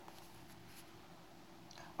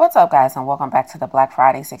What's up, guys, and welcome back to the Black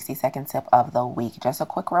Friday 60-second tip of the week. Just a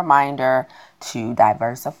quick reminder to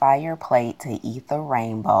diversify your plate, to eat the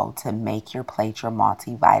rainbow, to make your plate your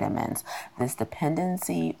multivitamins. This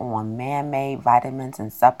dependency on man-made vitamins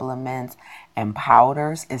and supplements and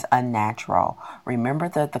powders is unnatural. Remember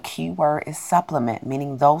that the key word is supplement,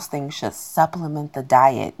 meaning those things should supplement the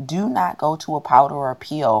diet. Do not go to a powder or a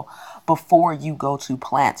pill before you go to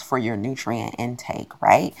plants for your nutrient intake,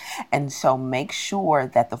 right? And so make sure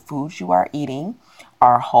that the foods you are eating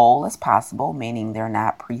are whole as possible, meaning they're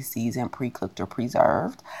not pre-seasoned, pre-cooked, or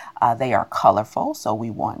preserved. They are colorful, so we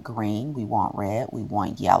want green, we want red, we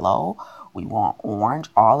want yellow, we want orange.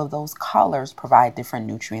 All of those colors provide different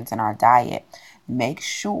nutrients in our diet. Make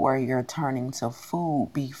sure you're turning to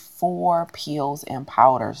food before pills and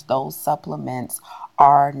powders. Those supplements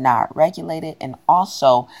are not regulated, and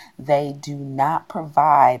also they do not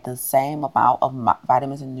provide the same amount of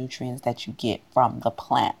vitamins and nutrients that you get from the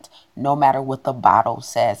plant. No matter what the bottle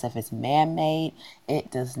says, if it's man-made, it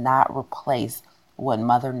does not replace what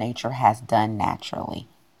Mother Nature has done naturally.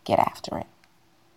 Get after it.